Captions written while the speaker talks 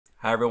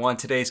Hi everyone,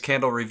 today's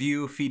candle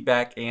review,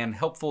 feedback, and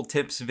helpful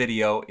tips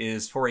video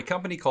is for a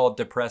company called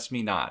Depress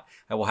Me Not.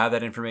 I will have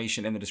that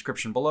information in the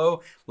description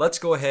below. Let's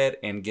go ahead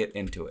and get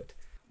into it.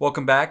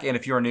 Welcome back, and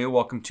if you are new,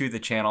 welcome to the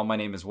channel. My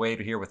name is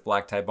Wade here with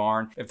Black Tie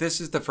Barn. If this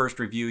is the first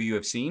review you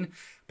have seen,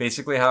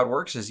 basically how it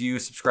works is you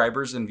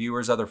subscribers and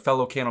viewers, other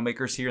fellow candle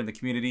makers here in the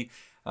community,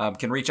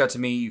 can reach out to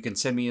me. You can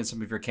send me in some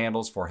of your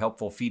candles for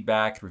helpful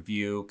feedback,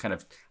 review,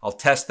 I'll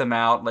test them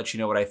out, let you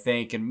know what I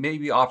think, and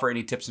maybe offer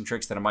any tips and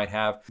tricks that I might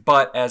have.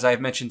 But as I've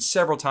mentioned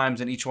several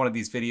times in each one of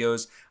these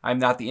videos, I'm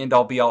not the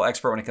end-all be-all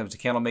expert when it comes to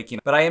candle making,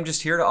 but I am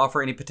just here to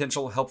offer any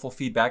potential helpful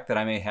feedback that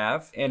I may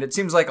have. And it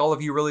seems like all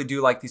of you really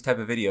do like these type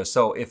of videos.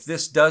 So if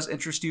this does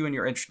interest you and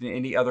you're interested in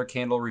any other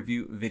candle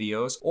review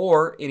videos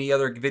or any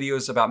other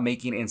videos about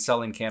making and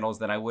selling candles,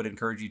 then I would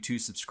encourage you to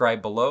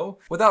subscribe below.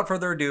 Without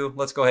further ado,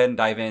 let's go ahead and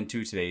dive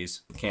into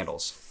today's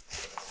candles.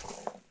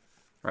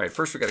 All right,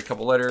 first we got a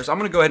couple letters. I'm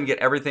gonna go ahead and get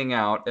everything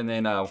out, and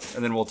then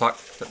we'll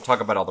talk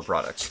about all the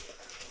products.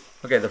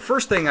 Okay, the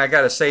first thing I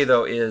gotta say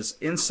though is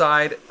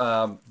inside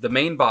the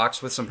main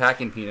box with some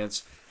packing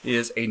peanuts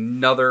is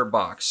another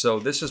box. So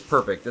this is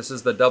perfect. This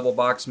is the double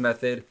box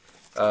method.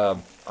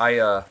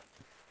 I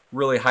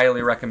really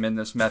highly recommend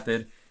this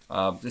method,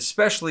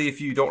 especially if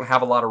you don't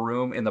have a lot of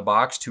room in the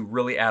box to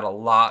really add a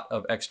lot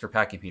of extra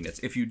packing peanuts.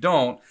 If you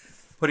don't,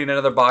 putting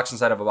another box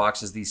inside of a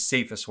box is the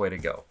safest way to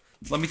go.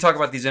 Let me talk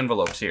about these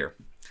envelopes here.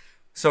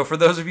 So for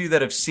those of you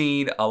that have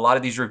seen a lot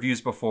of these reviews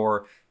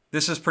before,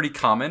 this is pretty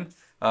common.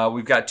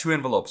 We've got two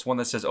envelopes, one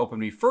that says open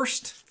me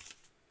first,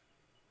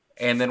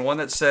 and then one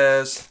that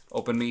says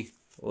open me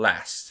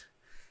last.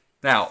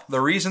 Now, the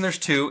reason there's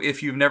two,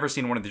 if you've never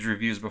seen one of these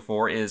reviews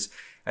before, is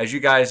as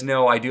you guys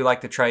know, I do like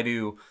to try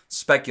to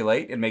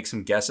speculate and make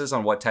some guesses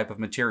on what type of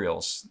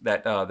materials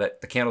that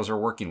the candles are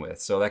working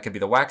with. So that could be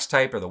the wax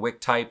type or the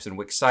wick types and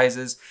wick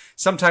sizes.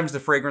 Sometimes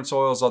the fragrance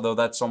oils, although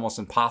that's almost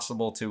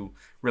impossible to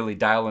really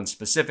dial in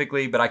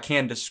specifically, but I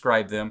can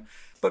describe them.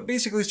 But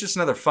basically, it's just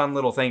another fun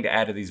little thing to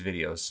add to these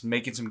videos,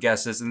 making some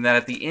guesses. And then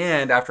at the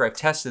end, after I've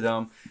tested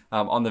them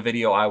on the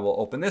video, I will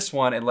open this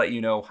one and let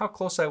you know how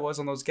close I was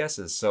on those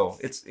guesses. So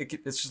it's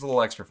just a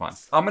little extra fun.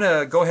 I'm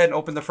gonna go ahead and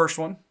open the first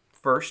one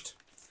first.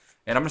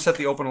 And I'm gonna set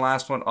the open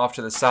last one off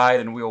to the side,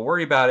 and we'll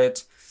worry about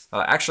it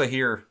actually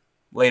here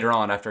later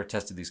on after I've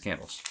tested these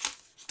candles.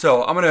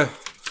 So I'm gonna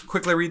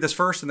quickly read this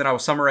first, and then I will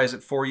summarize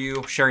it for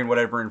you, sharing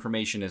whatever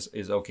information is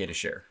okay to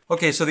share.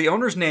 Okay, so the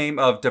owner's name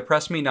of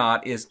Depress Me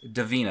Not is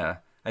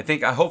Divina.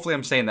 Hopefully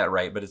I'm saying that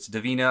right, but it's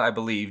Divina, I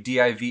believe,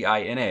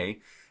 D-I-V-I-N-A.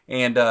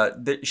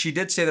 And she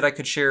did say that I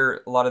could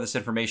share a lot of this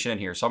information in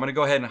here. So I'm gonna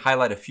go ahead and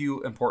highlight a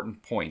few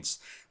important points.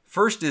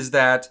 First is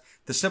that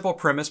the simple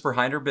premise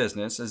behind her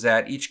business is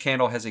that each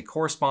candle has a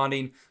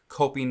corresponding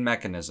coping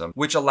mechanism,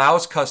 which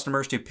allows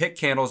customers to pick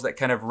candles that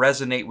kind of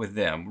resonate with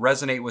them,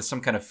 resonate with some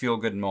kind of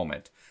feel-good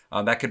moment.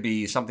 That could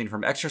be something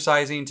from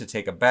exercising, to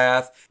take a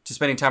bath, to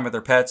spending time with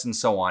their pets, and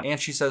so on. And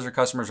she says her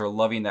customers are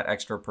loving that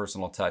extra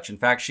personal touch. In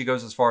fact, she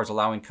goes as far as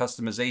allowing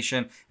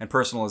customization and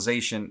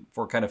personalization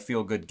for kind of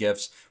feel-good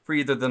gifts for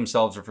either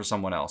themselves or for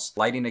someone else.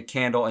 Lighting a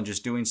candle and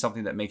just doing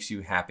something that makes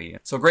you happy.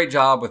 So great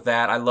job with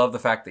that. I love the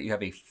fact that you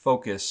have a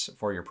focus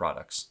for your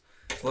products.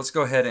 So let's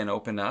go ahead and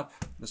open up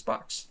this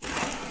box.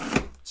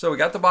 So we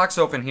got the box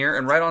open here,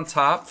 and right on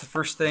top, the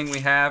first thing we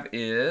have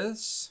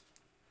is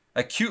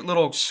a cute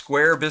little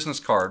square business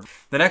card.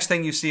 The next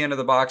thing you see under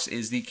the box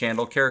is the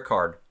candle care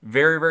card.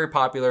 Very, very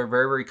popular,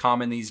 very, very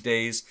common these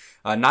days.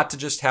 Not to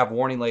just have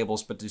warning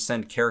labels, but to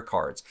send care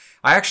cards.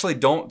 I actually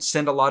don't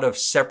send a lot of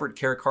separate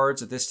care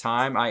cards at this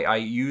time. I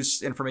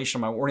use information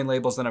on my warning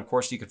labels, then of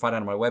course you can find it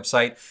on my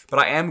website. But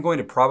I am going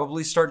to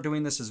probably start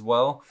doing this as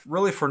well.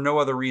 Really for no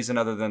other reason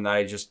other than that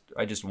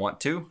I just want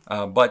to.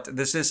 But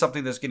this is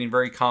something that's getting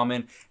very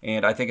common,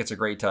 and I think it's a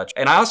great touch.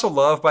 And I also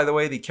love, by the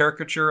way, the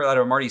caricature that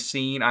I've already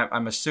seen.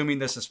 I'm assuming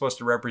this is supposed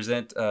to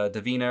represent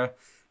Divina,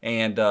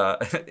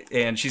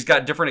 and she's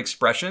got different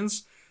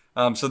expressions.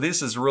 So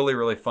this is really,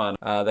 really fun.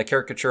 The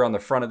caricature on the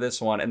front of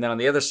this one, and then on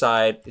the other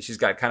side, she's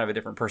got kind of a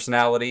different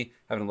personality,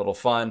 having a little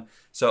fun.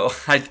 So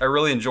I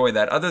really enjoy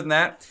that. Other than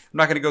that, I'm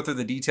not gonna go through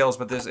the details,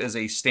 but this is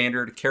a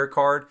standard care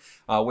card,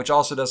 which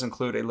also does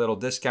include a little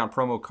discount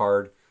promo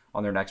card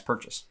on their next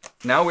purchase.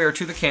 Now we are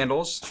to the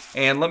candles,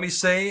 and let me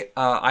say,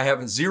 I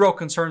have zero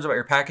concerns about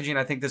your packaging.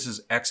 I think this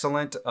is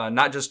excellent,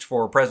 not just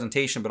for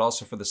presentation, but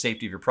also for the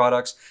safety of your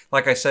products.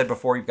 Like I said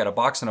before, you've got a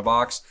box and a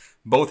box.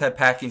 Both have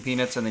packing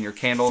peanuts, and then your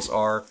candles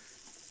are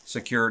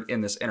secured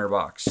in this inner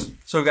box.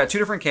 So we've got two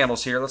different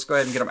candles here. Let's go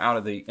ahead and get them out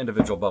of the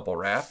individual bubble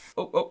wrap.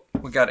 Oh,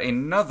 we got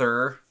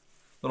another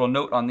little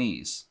note on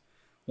these.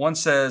 One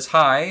says,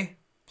 "Hi,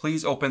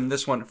 please open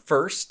this one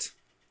first."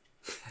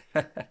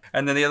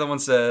 And then the other one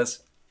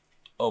says,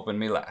 "Open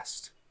me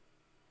last."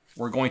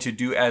 We're going to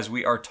do as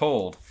we are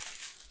told.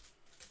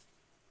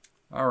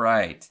 All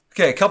right.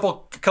 Okay, a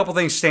couple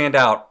things stand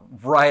out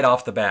right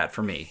off the bat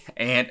for me.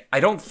 And I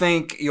don't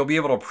think you'll be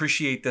able to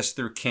appreciate this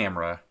through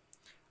camera.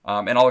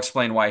 And I'll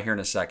explain why here in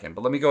a second.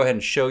 But let me go ahead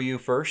and show you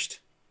first.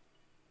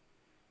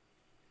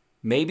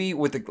 Maybe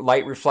with the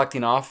light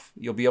reflecting off,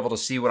 you'll be able to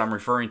see what I'm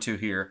referring to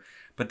here.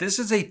 but this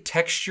is a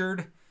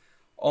textured,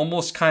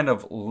 almost kind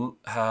of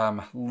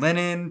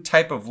linen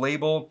type of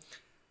label.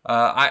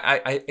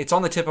 It's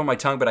on the tip of my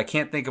tongue, but I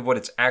can't think of what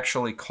it's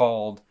actually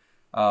called.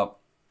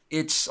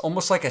 It's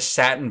almost like a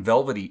satin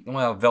velvety,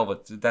 well,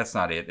 velvet, that's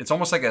not it. It's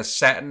almost like a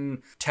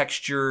satin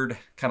textured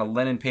kind of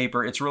linen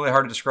paper. It's really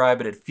hard to describe,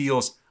 but it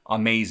feels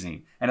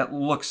amazing. And it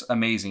looks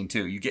amazing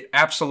too. You get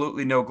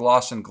absolutely no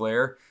gloss and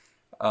glare.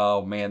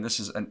 Oh man, this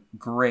is a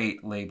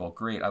great label.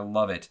 Great, I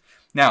love it.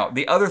 Now,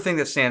 the other thing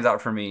that stands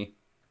out for me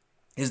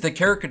is the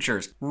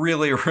caricatures.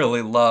 Really,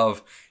 really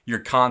love your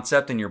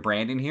concept and your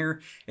branding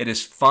here. It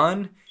is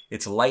fun,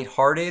 it's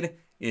lighthearted,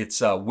 it's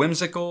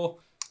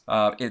whimsical,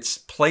 it's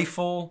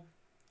playful.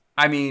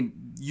 I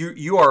mean,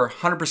 you are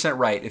 100%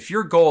 right. If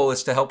your goal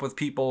is to help with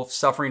people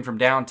suffering from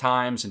down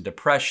times and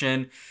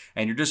depression,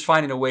 and you're just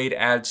finding a way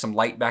to add some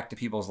light back to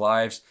people's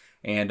lives,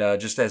 and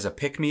just as a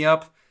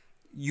pick-me-up,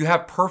 you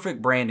have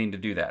perfect branding to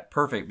do that.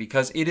 Perfect,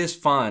 because it is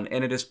fun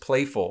and it is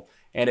playful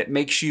and it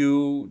makes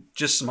you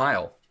just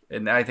smile.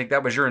 And I think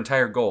that was your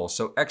entire goal.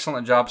 So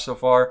excellent job so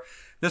far.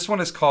 This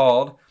one is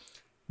called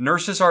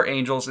Nurses Are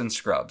Angels in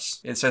Scrubs.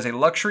 It says a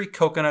luxury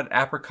coconut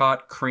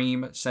apricot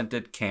cream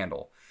scented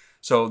candle.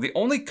 So the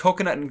only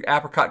coconut and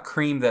apricot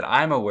cream that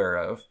I'm aware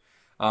of,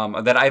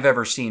 that I've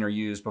ever seen or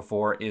used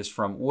before, is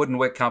from Wood &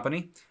 Wick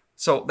Company.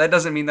 So that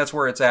doesn't mean that's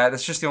where it's at.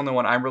 It's just the only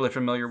one I'm really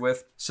familiar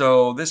with.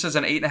 So this is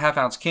an 8.5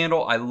 ounce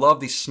candle. I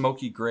love the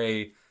smoky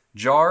gray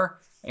jar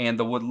and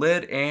the wood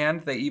lid,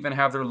 and they even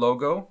have their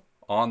logo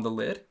on the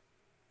lid.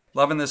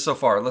 Loving this so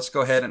far. Let's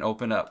go ahead and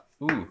open up.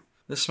 Ooh,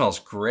 this smells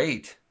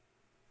great.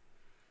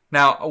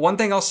 Now, one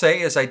thing I'll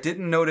say is I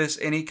didn't notice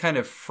any kind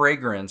of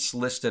fragrance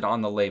listed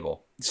on the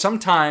label.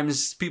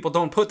 Sometimes people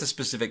don't put the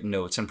specific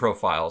notes and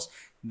profiles.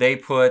 They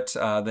put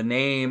the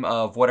name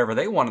of whatever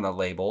they want on the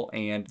label,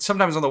 and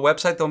sometimes on the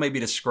website they'll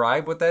maybe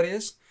describe what that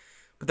is,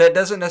 but that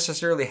doesn't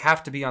necessarily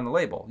have to be on the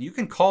label. You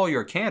can call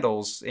your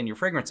candles and your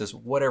fragrances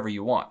whatever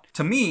you want.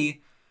 To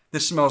me,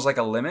 this smells like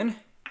a lemon.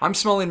 I'm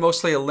smelling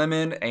mostly a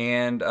lemon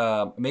and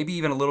maybe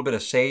even a little bit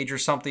of sage or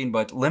something,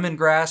 but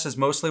lemongrass is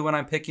mostly what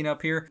I'm picking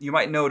up here. You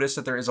might notice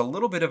that there is a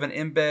little bit of an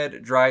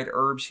embed dried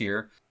herbs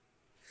here,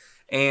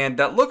 and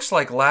that looks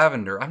like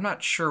lavender. I'm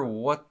not sure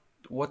what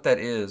that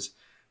is,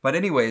 but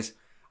anyways,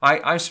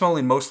 I'm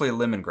smelling mostly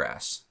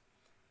lemongrass,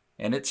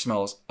 and it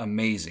smells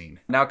amazing.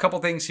 Now, a couple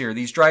things here.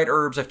 These dried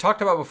herbs I've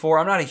talked about before.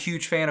 I'm not a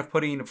huge fan of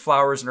putting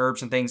flowers and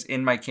herbs and things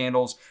in my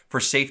candles for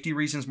safety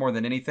reasons more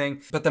than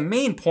anything. But the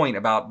main point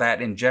about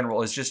that in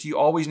general is just you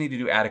always need to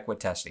do adequate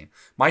testing.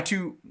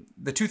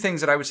 The two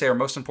things that I would say are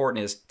most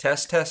important is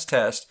test, test,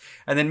 test,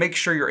 and then make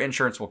sure your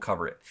insurance will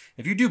cover it.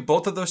 If you do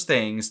both of those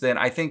things, then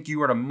I think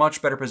you are in a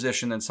much better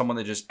position than someone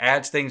that just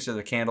adds things to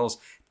their candles,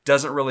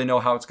 doesn't really know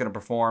how it's going to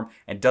perform,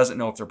 and doesn't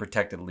know if they're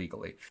protected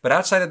legally. But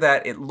outside of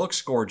that, it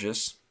looks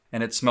gorgeous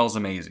and it smells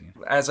amazing.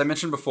 As I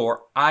mentioned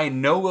before, I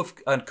know of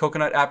a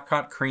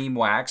Coconut-Apricot Cream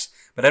wax,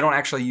 but I don't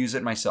actually use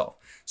it myself.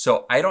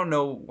 So I don't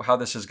know how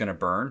this is going to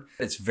burn.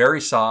 It's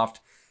very soft.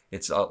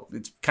 It's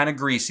kind of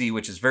greasy,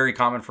 which is very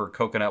common for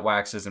coconut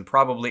waxes, and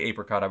probably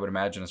apricot, I would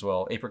imagine as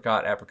well.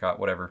 Apricot,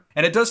 whatever.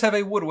 And it does have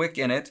a wood wick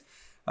in it.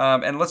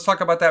 And let's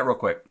talk about that real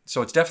quick.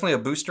 So it's definitely a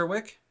booster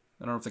wick.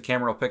 I don't know if the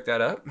camera will pick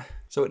that up.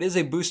 So it is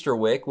a booster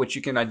wick, which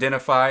you can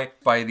identify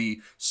by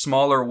the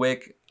smaller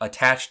wick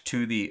attached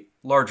to the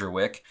larger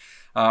wick.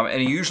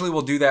 And you usually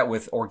will do that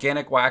with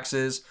organic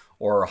waxes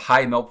or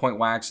high melt point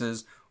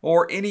waxes,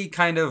 or any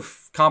kind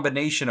of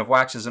combination of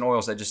waxes and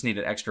oils that just need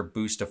an extra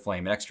boost of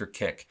flame, an extra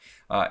kick.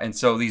 And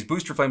so these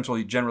booster flames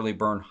will generally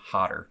burn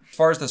hotter. As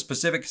far as the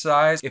specific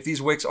size, if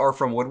these wicks are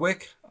from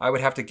Woodwick, I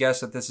would have to guess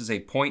that this is a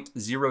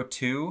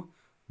 0.02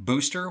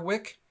 booster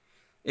wick.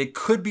 It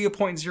could be a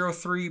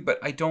 0.03, but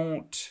I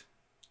don't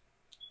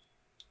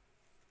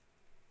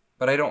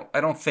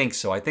think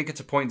so. I think it's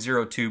a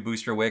 0.02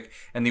 booster wick,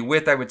 and the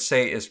width I would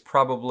say is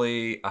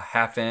probably a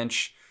 1/2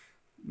 inch,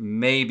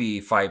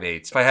 maybe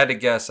 5/8. If I had to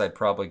guess, I'd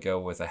probably go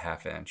with a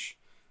 1/2 inch.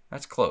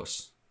 That's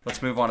close.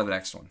 Let's move on to the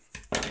next one.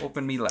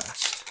 Open me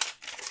last.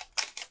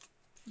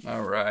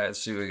 All right, let's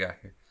see what we got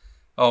here.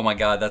 Oh my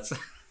God, that's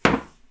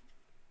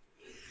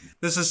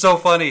this is so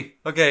funny.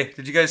 Okay,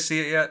 did you guys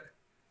see it yet?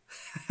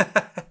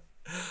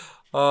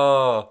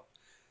 Oh,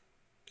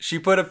 she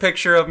put a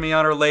picture of me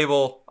on her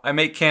label. I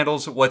make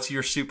candles. What's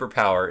your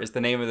superpower is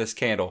the name of this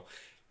candle.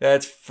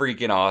 That's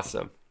freaking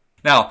awesome.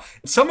 Now,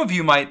 some of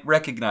you might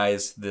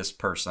recognize this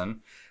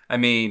person. I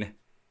mean,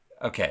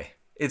 okay,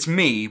 it's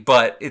me,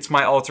 but it's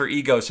my alter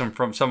ego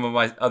from some of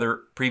my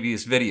other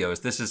previous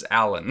videos. This is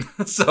Alan.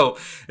 So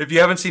if you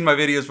haven't seen my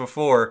videos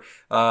before,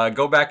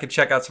 go back and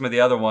check out some of the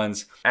other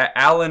ones.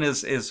 Alan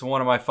is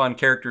one of my fun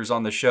characters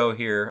on the show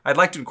here. I'd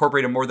like to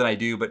incorporate him more than I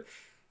do, but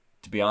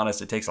to be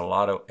honest, it takes a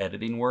lot of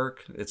editing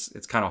work.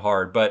 It's kind of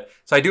hard, but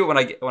so I do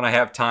it when I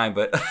have time.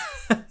 But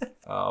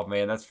oh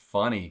man, that's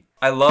funny.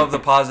 I love the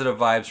positive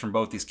vibes from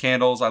both these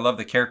candles. I love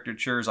the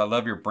caricatures. I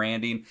love your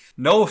branding.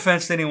 No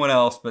offense to anyone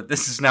else, but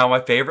this is now my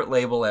favorite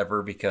label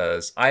ever,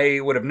 because I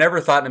would have never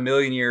thought in a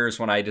million years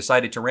when I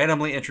decided to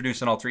randomly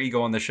introduce an alter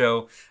ego on the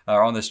show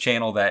or on this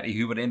channel that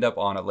he would end up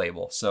on a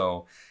label.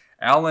 So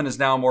Alan is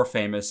now more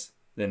famous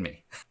than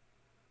me.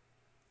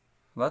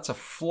 Well, that's a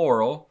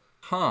floral.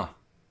 Huh.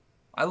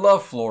 I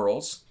love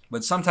florals,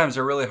 but sometimes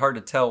they're really hard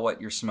to tell what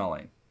you're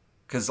smelling.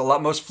 Because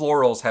most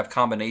florals have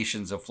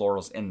combinations of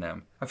florals in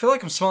them. I feel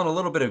like I'm smelling a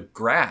little bit of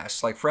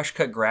grass, like fresh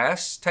cut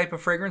grass type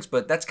of fragrance,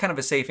 but that's kind of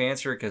a safe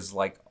answer because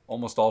like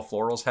almost all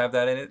florals have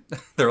that in it.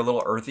 They're a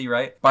little earthy,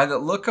 right? By the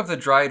look of the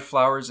dried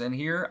flowers in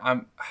here,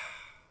 I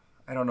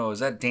don't know, is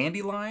that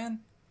dandelion?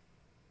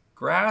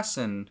 Grass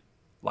and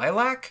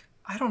lilac?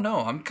 I don't know,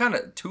 I'm kind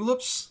of,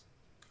 tulips?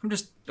 I'm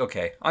just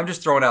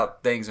throwing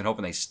out things and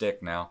hoping they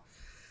stick now.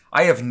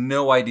 I have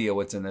no idea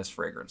what's in this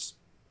fragrance,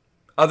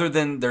 other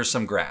than there's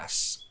some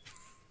grass.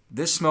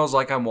 This smells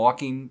like I'm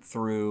walking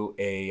through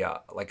a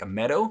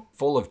meadow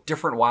full of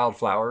different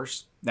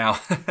wildflowers. Now,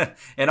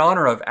 in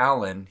honor of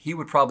Alan, he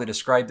would probably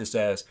describe this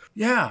as,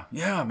 yeah,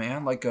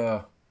 man,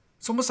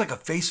 it's almost like a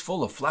face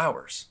full of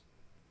flowers.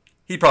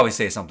 He'd probably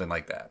say something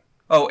like that.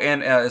 Oh,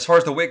 and as far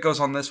as the wick goes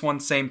on this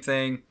one, same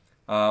thing.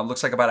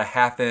 Looks like about a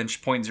 1/2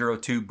 inch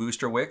 0.02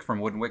 booster wick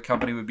from Wood & Wick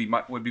Company would be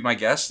my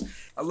guess.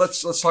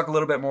 Let's talk a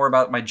little bit more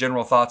about my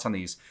general thoughts on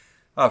these.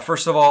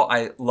 First of all,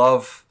 I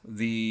love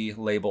the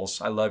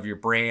labels. I love your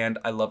brand.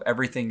 I love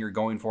everything you're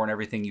going for and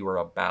everything you are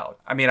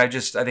about. I mean, I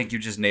think you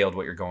just nailed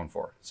what you're going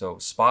for. So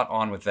spot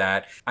on with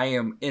that. I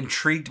am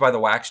intrigued by the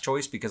wax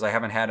choice because I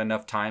haven't had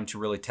enough time to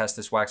really test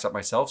this wax up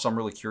myself. So I'm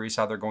really curious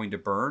how they're going to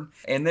burn.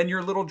 And then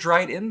your little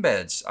dried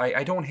embeds.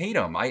 I don't hate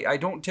them. I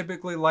don't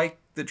typically like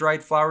the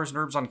dried flowers and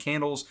herbs on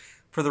candles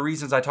for the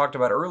reasons I talked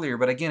about earlier.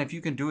 But again, if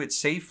you can do it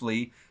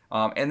safely,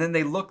 and then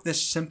they look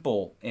this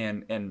simple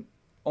and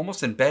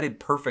almost embedded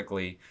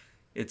perfectly,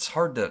 it's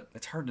hard to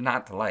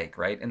not to like,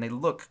 right? And they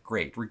look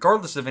great.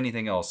 Regardless of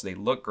anything else, they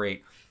look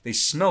great. They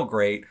smell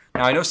great.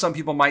 Now, I know some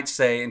people might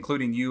say,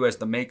 including you as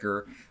the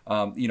maker,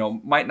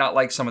 might not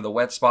like some of the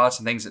wet spots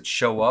and things that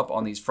show up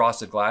on these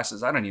frosted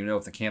glasses. I don't even know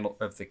if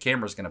the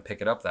camera's going to pick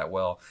it up that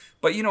well.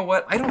 But you know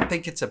what? I don't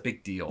think it's a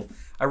big deal.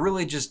 I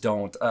really just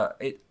don't.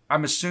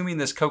 I'm assuming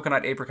this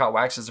coconut apricot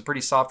wax is a pretty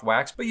soft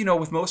wax, but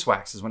with most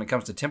waxes, when it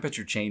comes to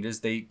temperature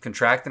changes, they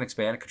contract and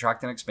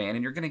expand,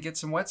 and you're going to get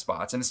some wet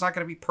spots, and it's not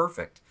going to be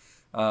perfect.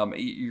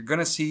 You're going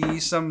to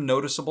see some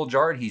noticeable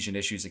jar adhesion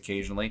issues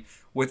occasionally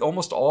with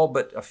almost all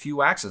but a few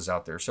waxes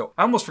out there. So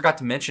I almost forgot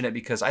to mention it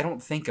because I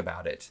don't think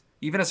about it.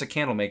 Even as a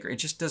candle maker, it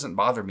just doesn't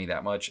bother me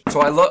that much.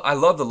 So I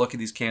love the look of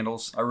these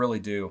candles. I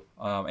really do.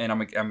 And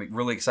I'm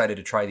really excited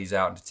to try these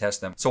out and to test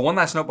them. So one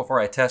last note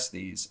before I test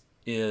these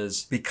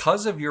is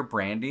because of your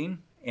branding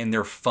and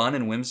they're fun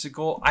and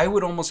whimsical, I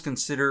would almost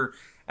consider,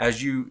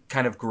 as you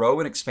kind of grow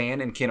and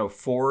expand and can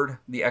afford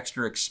the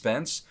extra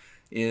expense,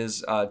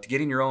 is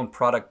getting your own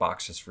product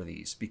boxes for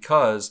these,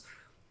 because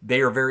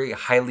they are very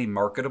highly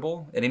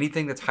marketable. And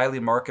anything that's highly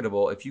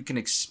marketable, if you can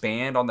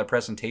expand on the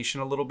presentation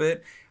a little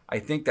bit, I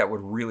think that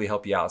would really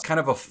help you out. It's kind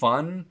of a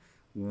fun,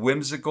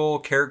 whimsical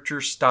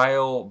character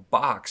style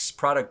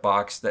product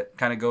box that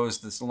kind of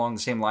goes along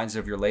the same lines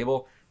of your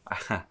label.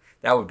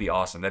 That would be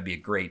awesome. That'd be a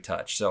great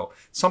touch. So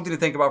something to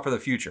think about for the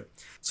future.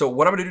 So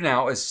what I'm going to do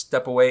now is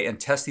step away and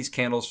test these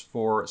candles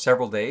for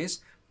several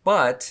days,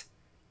 but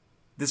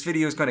this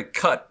video is going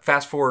to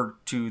fast forward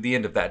to the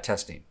end of that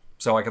testing,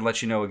 so I can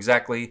let you know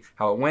exactly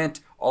how it went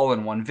all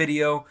in one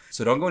video.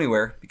 So don't go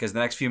anywhere, because the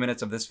next few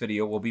minutes of this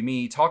video will be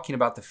me talking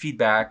about the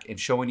feedback and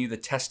showing you the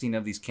testing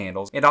of these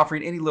candles and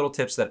offering any little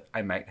tips that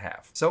I might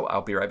have. So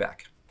I'll be right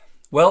back.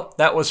 Well,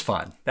 that was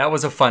fun. That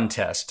was a fun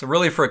test,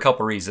 really, for a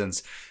couple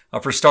reasons.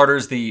 For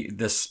starters,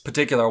 this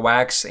particular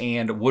wax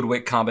and wood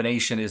wick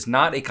combination is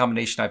not a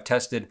combination I've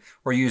tested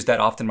or used that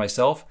often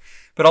myself,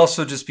 but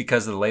also just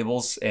because of the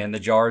labels and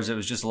the jars, it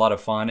was just a lot of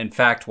fun. In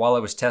fact, while I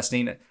was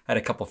testing, I had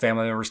a couple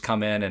family members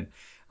come in and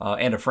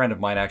a friend of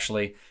mine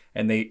actually,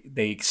 and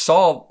they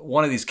saw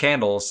one of these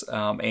candles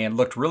and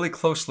looked really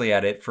closely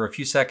at it for a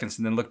few seconds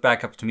and then looked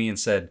back up to me and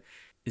said,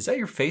 "Is that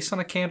your face on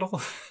a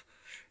candle?"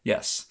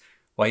 Yes.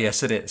 Well,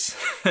 yes, it is.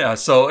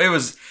 So it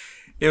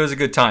was a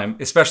good time,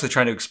 especially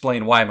trying to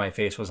explain why my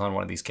face was on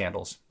one of these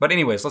candles. But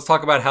anyways, let's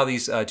talk about how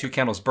these two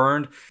candles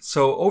burned.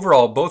 So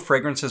overall, both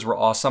fragrances were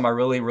awesome. I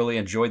really, really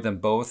enjoyed them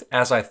both,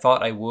 as I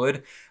thought I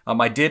would.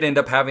 I did end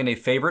up having a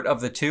favorite of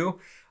the two,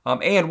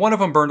 and one of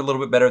them burned a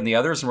little bit better than the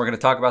others, and we're going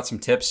to talk about some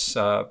tips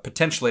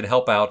potentially to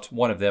help out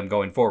one of them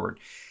going forward.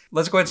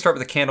 Let's go ahead and start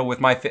with the candle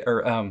with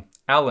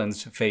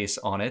Alan's face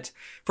on it.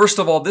 First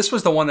of all, this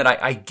was the one that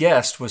I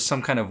guessed was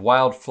some kind of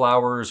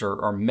wildflowers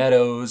or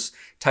meadows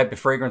type of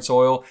fragrance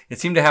oil. It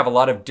seemed to have a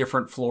lot of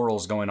different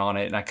florals going on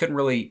it, and I couldn't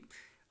really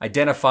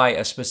identify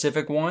a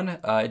specific one.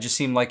 It just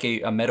seemed like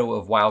a meadow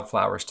of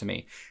wildflowers to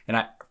me. And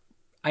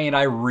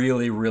I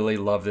really, really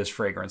love this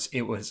fragrance.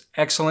 It was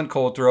excellent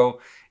cold throw.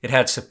 It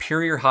had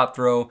superior hot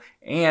throw,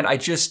 and I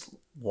just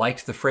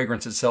liked the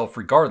fragrance itself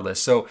regardless.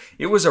 So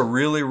it was a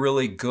really,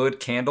 really good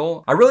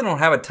candle. I really don't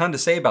have a ton to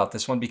say about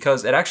this one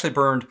because it actually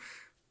burned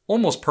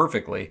almost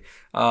perfectly.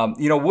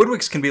 Wood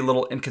wicks can be a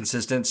little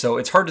inconsistent, so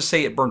it's hard to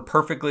say it burned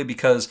perfectly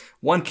because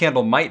one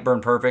candle might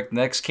burn perfect. The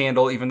next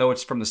candle, even though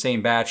it's from the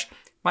same batch,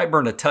 might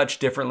burn a touch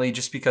differently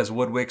just because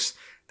wood wicks,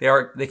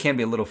 they can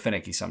be a little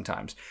finicky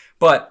sometimes.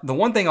 But the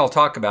one thing I'll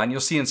talk about, and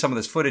you'll see in some of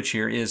this footage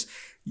here, is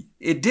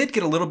it did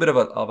get a little bit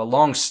of a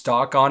long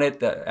stock on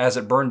it as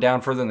it burned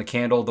down further in the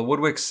candle. The wood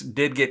wicks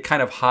did get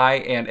kind of high,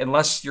 and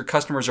unless your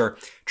customers are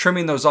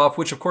trimming those off,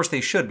 which of course they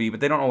should be, but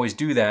they don't always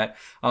do that,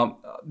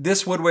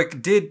 this wood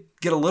wick did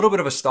get a little bit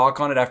of a stock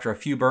on it after a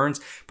few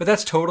burns, but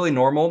that's totally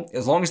normal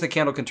as long as the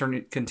candle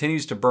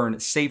continues to burn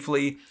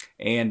safely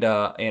and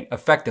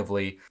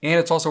effectively. And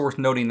it's also worth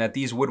noting that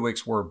these wood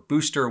wicks were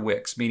booster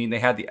wicks, meaning they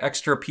had the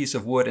extra piece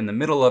of wood in the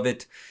middle of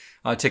it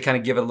to kind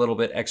of give it a little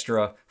bit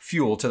extra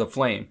fuel to the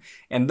flame.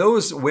 And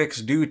those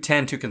wicks do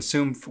tend to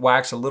consume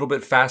wax a little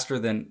bit faster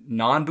than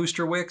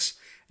non-booster wicks.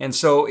 And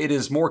so it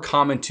is more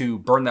common to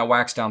burn that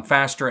wax down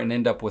faster and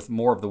end up with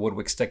more of the wood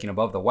wick sticking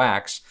above the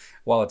wax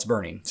while it's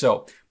burning.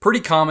 So pretty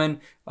common,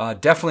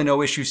 definitely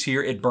no issues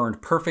here. It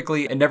burned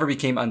perfectly. It never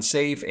became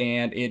unsafe,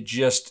 and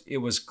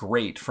it was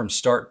great from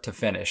start to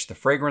finish. The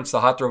fragrance,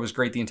 the hot throw was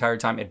great the entire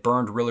time. It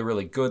burned really,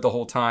 really good the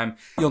whole time.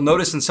 You'll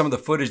notice in some of the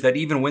footage that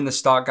even when the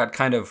stock got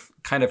kind of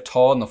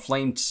tall and the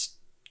flames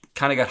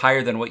kind of got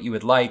higher than what you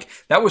would like,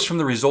 that was from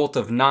the result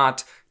of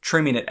not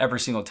trimming it every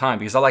single time,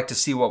 because I like to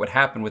see what would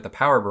happen with the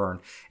power burn.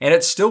 And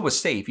it still was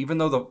safe. Even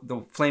though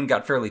the flame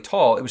got fairly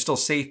tall, it was still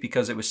safe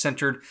because it was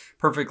centered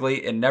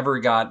perfectly. It never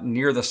got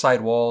near the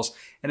side walls,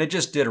 and it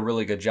just did a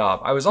really good job.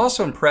 I was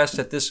also impressed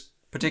that this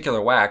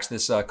particular wax,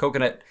 this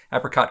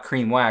Coconut-Apricot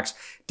Cream wax,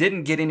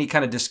 didn't get any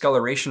kind of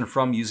discoloration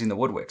from using the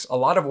wood wicks. A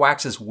lot of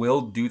waxes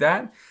will do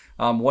that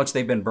once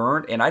they've been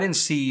burned, and I didn't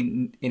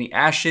see any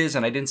ashes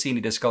and I didn't see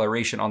any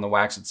discoloration on the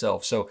wax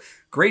itself. So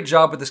great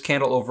job with this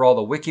candle overall.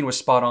 The wicking was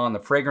spot on. The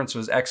fragrance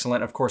was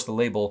excellent. Of course, the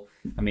label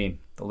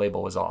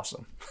was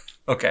awesome.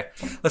 Okay,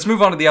 let's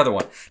move on to the other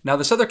one. Now,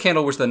 this other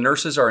candle was the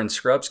Nurses Are in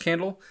Scrubs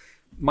candle.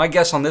 My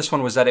guess on this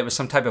one was that it was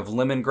some type of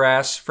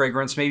lemongrass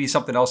fragrance, maybe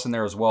something else in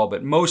there as well,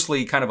 but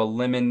mostly kind of a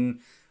lemon,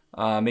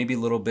 maybe a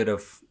little bit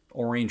of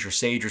orange or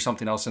sage or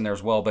something else in there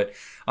as well. But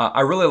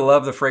I really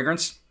love the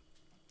fragrance.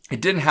 It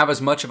didn't have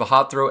as much of a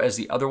hot throw as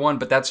the other one,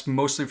 but that's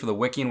mostly for the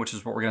wicking, which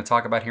is what we're going to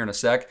talk about here in a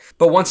sec.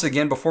 But once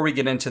again, before we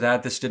get into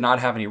that, this did not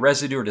have any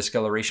residue or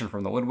discoloration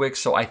from the wood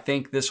wicks, so I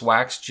think this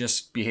wax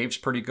just behaves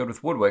pretty good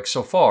with wood wicks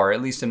so far,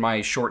 at least in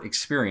my short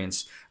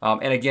experience.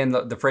 And again,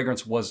 the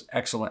fragrance was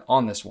excellent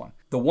on this one.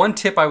 The one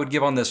tip I would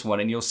give on this one,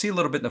 and you'll see a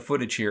little bit in the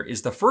footage here,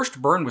 is the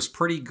first burn was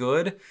pretty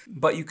good,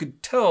 but you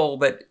could tell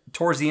that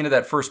towards the end of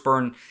that first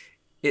burn,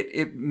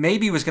 it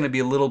maybe was going to be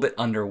a little bit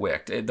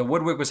underwicked. The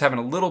wood wick was having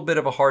a little bit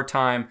of a hard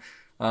time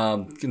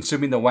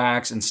consuming the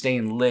wax and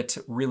staying lit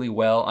really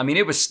well. I mean,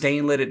 it was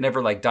staying lit. It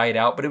never like died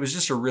out, but it was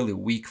just a really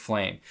weak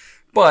flame.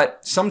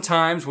 But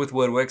sometimes with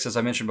wood wicks, as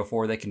I mentioned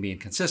before, they can be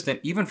inconsistent,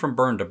 even from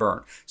burn to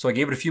burn. So I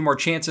gave it a few more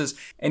chances,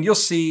 and you'll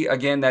see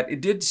again that it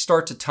did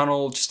start to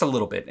tunnel just a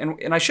little bit.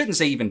 And I shouldn't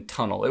say even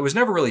tunnel. It was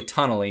never really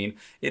tunneling.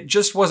 It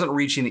just wasn't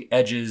reaching the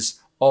edges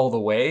all the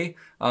way,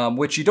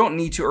 which you don't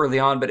need to early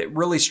on, but it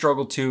really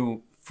struggled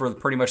to for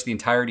pretty much the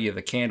entirety of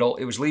the candle.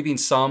 It was leaving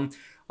some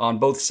on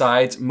both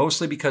sides,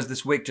 mostly because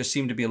this wick just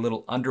seemed to be a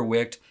little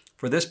underwicked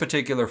for this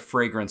particular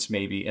fragrance,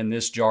 maybe in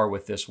this jar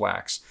with this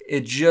wax.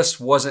 It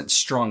just wasn't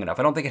strong enough.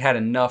 I don't think it had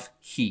enough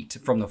heat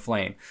from the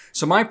flame.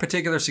 So my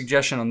particular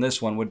suggestion on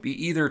this one would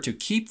be either to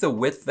keep the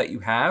width that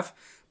you have,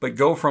 but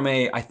go from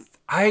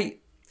I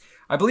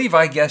believe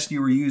I guessed you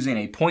were using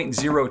a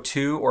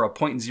 0.02 or a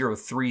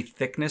 0.03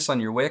 thickness on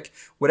your wick.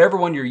 Whatever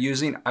one you're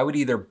using, I would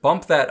either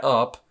bump that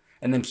up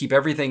and then keep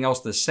everything else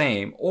the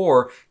same,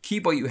 or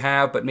keep what you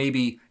have, but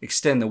maybe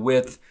extend the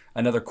width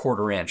another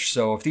 1/4 inch.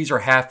 So if these are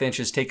 1/2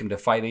 inches, take them to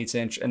 5/8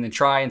 inch, and then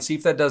try and see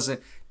if that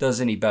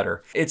does any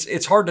better.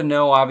 It's hard to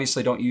know.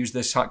 Obviously, don't use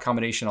this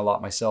combination a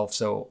lot myself,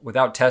 so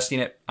without testing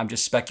it, I'm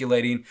just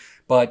speculating.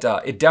 But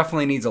it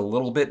definitely needs a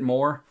little bit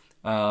more,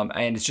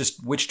 and it's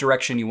just which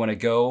direction you want to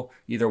go,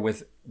 either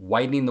with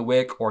widening the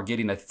wick or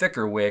getting a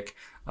thicker wick.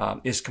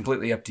 Is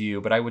completely up to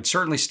you, but I would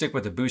certainly stick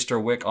with the booster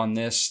wick on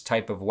this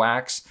type of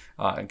wax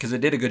because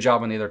it did a good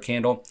job on the other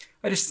candle.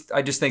 I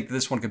just think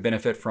this one could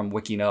benefit from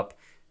wicking up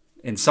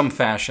in some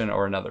fashion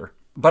or another.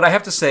 But I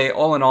have to say,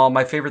 all in all,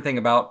 my favorite thing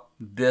about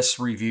this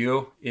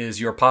review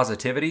is your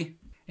positivity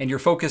and your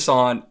focus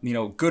on,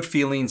 good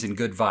feelings and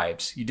good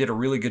vibes. You did a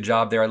really good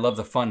job there. I love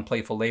the fun,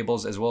 playful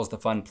labels as well as the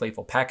fun,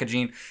 playful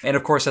packaging. And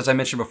of course, as I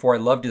mentioned before, I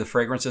loved the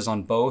fragrances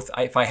on both.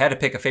 If I had to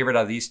pick a favorite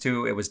out of these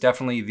two, it was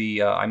definitely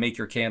the I Make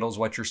Your Candles,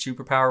 What's Your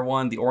Superpower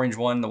one, the orange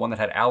one, the one that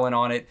had Allen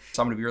on it.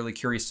 So I'm gonna be really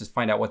curious to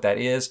find out what that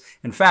is.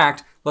 In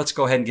fact, let's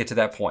go ahead and get to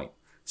that point.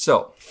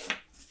 So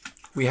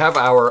we have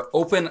our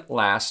open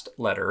last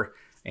letter,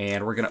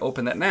 and we're gonna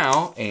open that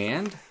now,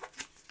 and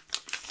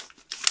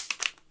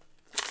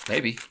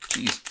maybe,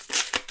 geez,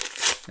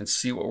 let's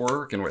see what we're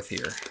working with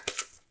here.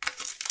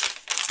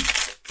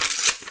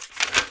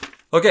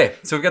 Okay,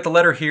 so we've got the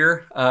letter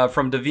here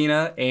from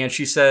Davina, and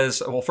she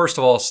says, well, first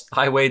of all,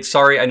 hi Wade,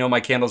 sorry, I know my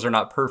candles are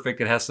not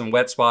perfect. It has some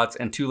wet spots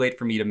and too late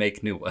for me to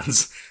make new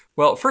ones.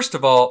 Well, first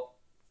of all,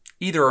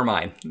 either are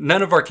mine.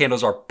 None of our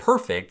candles are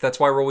perfect. That's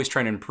why we're always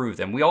trying to improve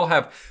them.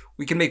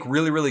 We can make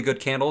really, really good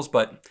candles,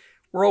 but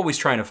we're always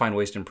trying to find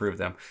ways to improve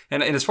them.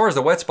 And as far as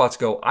the wet spots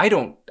go, I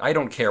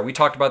don't care. We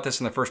talked about this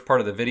in the first part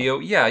of the video.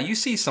 Yeah, you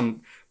see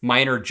some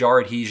minor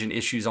jar adhesion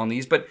issues on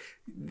these, but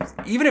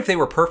even if they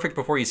were perfect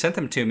before you sent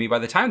them to me, by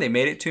the time they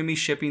made it to me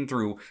shipping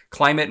through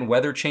climate and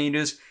weather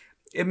changes,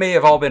 it may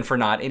have all been for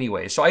naught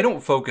anyway. So I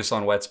don't focus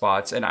on wet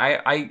spots, and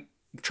I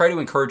try to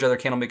encourage other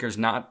candle makers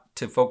not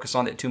to focus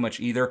on it too much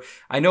either.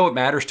 I know it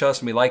matters to us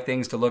and we like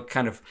things to look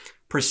kind of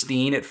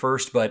pristine at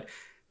first, but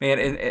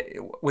man,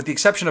 with the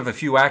exception of a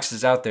few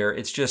waxes out there,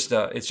 it's just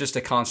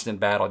a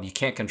constant battle. You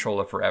can't control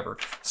it forever.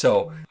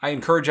 So I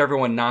encourage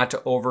everyone not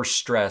to over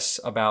stress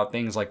about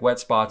things like wet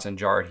spots and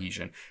jar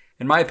adhesion.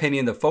 In my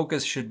opinion, the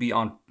focus should be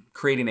on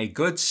creating a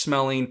good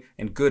smelling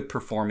and good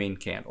performing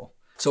candle.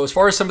 So as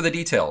far as some of the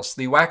details,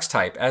 the wax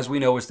type, as we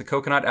know, is the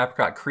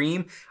Coconut-Apricot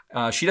Cream.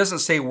 She doesn't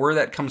say where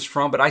that comes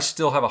from, but I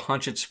still have a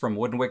hunch it's from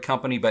Wick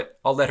Company, but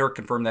I'll let her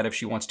confirm that if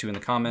she wants to in the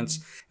comments.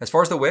 As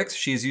far as the wicks,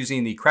 she's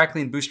using the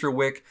Crackling Booster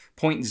Wick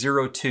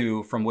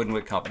 0.02 from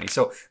Wick Company.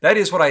 So that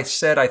is what I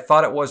said I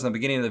thought it was in the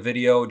beginning of the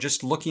video.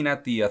 Just looking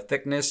at the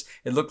thickness,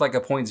 it looked like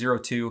a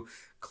 0.02.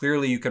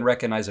 Clearly you can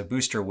recognize a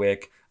booster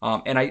wick.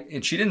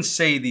 And she didn't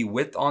say the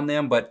width on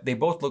them, but they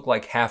both look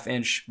like 1/2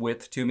 inch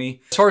width to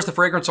me. As far as the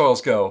fragrance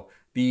oils go,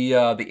 the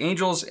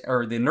angels,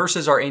 or the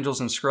Nurses Are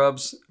Angels and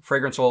Scrubs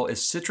fragrance oil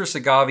is citrus,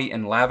 agave,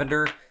 and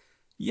lavender.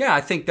 Yeah,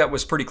 I think that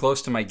was pretty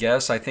close to my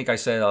guess. I think I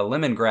said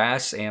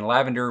lemongrass and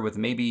lavender with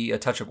maybe a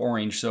touch of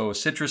orange. So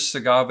citrus,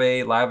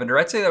 agave, lavender.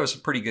 I'd say that was a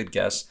pretty good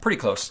guess. Pretty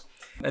close.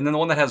 And then the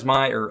one that has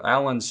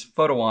Alan's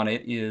photo on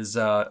it is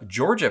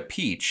Georgia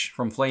Peach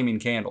from Flaming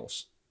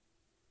Candles.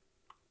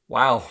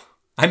 Wow,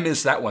 I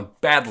missed that one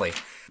badly.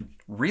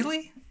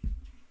 Really?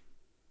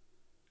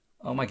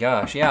 Oh my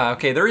gosh, yeah,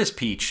 okay, there is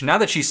peach. Now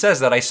that she says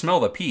that, I smell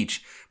the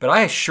peach, but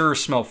I sure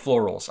smell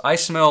florals. I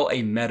smell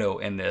a meadow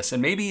in this,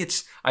 and maybe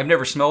I've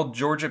never smelled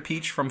Georgia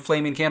Peach from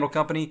Flaming Candle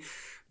Company.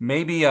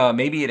 Maybe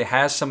it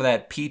has some of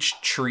that peach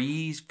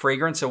tree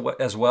fragrance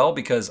as well,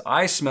 because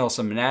I smell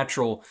some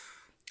natural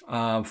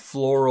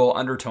floral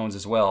undertones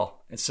as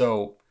well. And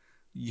so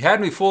you had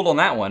me fooled on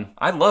that one.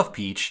 I love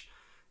peach.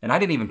 And I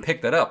didn't even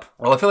pick that up.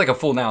 Well, I feel like a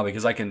fool now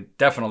because I can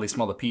definitely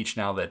smell the peach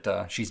now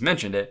that she's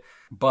mentioned it.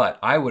 But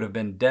I would have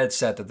been dead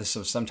set that this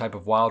was some type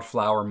of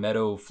wildflower,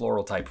 meadow,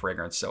 floral type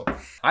fragrance. So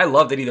I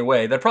loved it either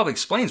way. That probably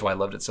explains why I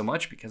loved it so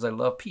much, because I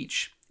love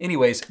peach.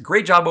 Anyways,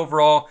 great job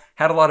overall.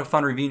 Had a lot of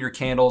fun reviewing your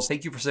candles.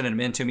 Thank you for sending them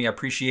in to me. I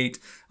appreciate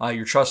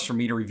your trust for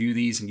me to review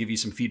these and give you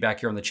some feedback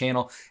here on the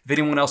channel. If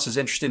anyone else is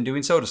interested in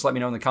doing so, just let me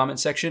know in the comment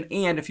section.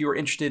 And if you are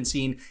interested in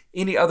seeing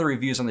any other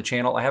reviews on the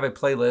channel, I have a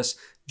playlist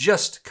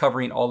just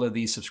covering all of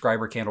these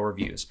subscriber candle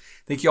reviews.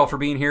 Thank you all for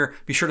being here.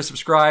 Be sure to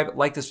subscribe,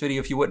 like this video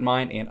if you wouldn't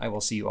mind, and I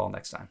will see you all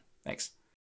next time. Thanks.